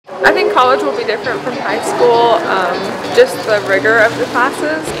I think college will be different from high school, just the rigor of the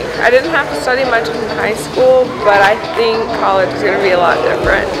classes. I didn't have to study much in high school, but I think college is going to be a lot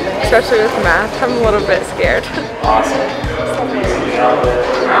different, especially with math. I'm a little bit scared. Awesome.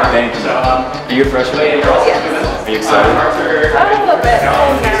 Thank you. Are you a freshman? Yes. Are you excited? A little bit.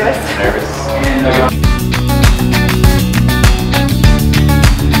 I'm nervous. Nervous?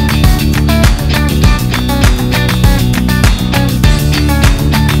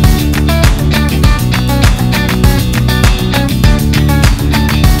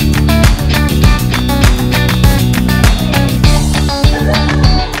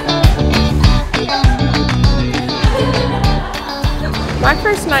 My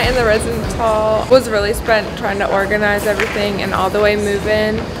first night in the residence hall was really spent trying to organize everything and all the way move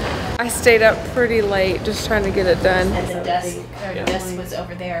in. I stayed up pretty late just trying to get it done. And the desk was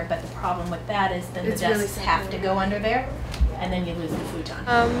over there, but the problem with that is then the desks have to go under there, and then you lose the futon.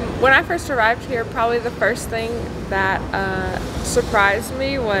 When I first arrived here, probably the first thing that surprised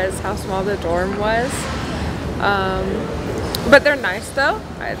me was how small the dorm was. But they're nice though.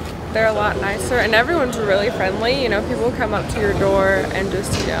 They're a lot nicer, and everyone's really friendly. You know, people come up to your door and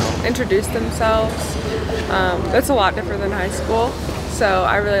just, you know, introduce themselves. That's a lot different than high school. So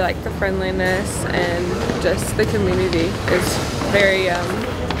I really like the friendliness, and just the community is very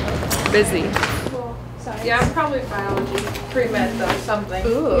busy. Cool. Yeah, I'm probably biology, pre-med though, something.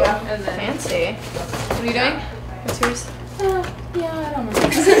 Ooh, yeah, and then fancy. What are you doing? What's yours? Yeah, I don't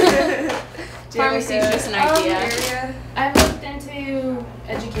remember. Pharmacy is just an idea. I looked into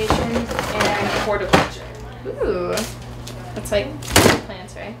education and horticulture. Ooh, that's like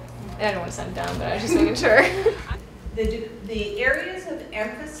plants, right? I don't want to sound dumb, but I was just making sure. The areas of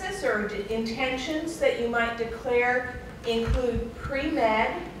emphasis or intentions that you might declare include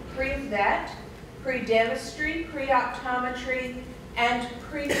pre-med, pre-vet, pre-dentistry, pre-optometry, and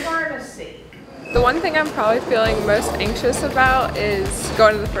pre-pharmacy. the one thing I'm probably feeling most anxious about is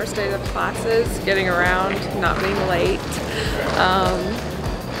going to the first day of classes, getting around, not being late,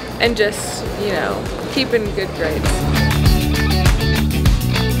 and just, you know, keeping good grades.